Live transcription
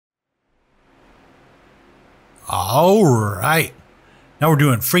All right. Now we're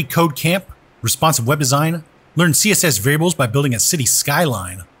doing FreeCodeCamp, responsive web design, learn CSS variables by building a city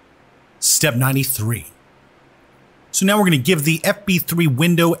skyline. Step 93. So now we're going to give the FB3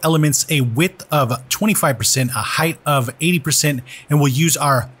 window elements a width of 25%, a height of 80%, and we'll use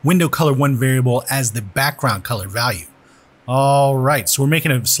our window color 1 variable as the background color value. All right, so we're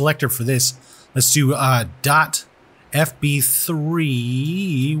making a selector for this. Let's do dot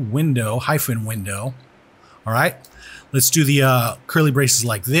FB3 window hyphen window. All right, let's do the curly braces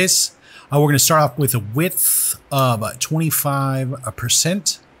like this. We're going to start off with a width of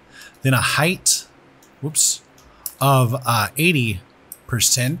 25%, then a height, whoops, of 80%.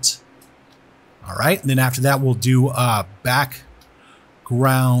 All right, and then after that we'll do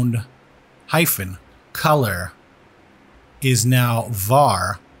background hyphen color is now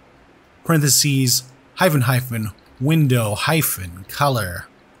var parentheses hyphen hyphen window hyphen color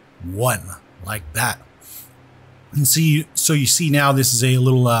 1, like that. And so you see now this is a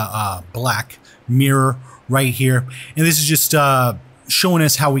little black mirror right here, and this is just showing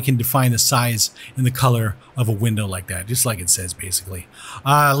us how we can define the size and the color of a window like that, just like it says basically.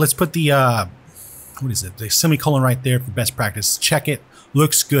 Let's put the what is it, the semicolon right there for best practice. Check it,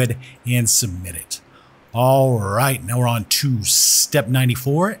 looks good, and submit it. All right, now we're on to step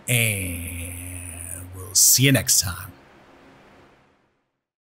 94, and we'll see you next time.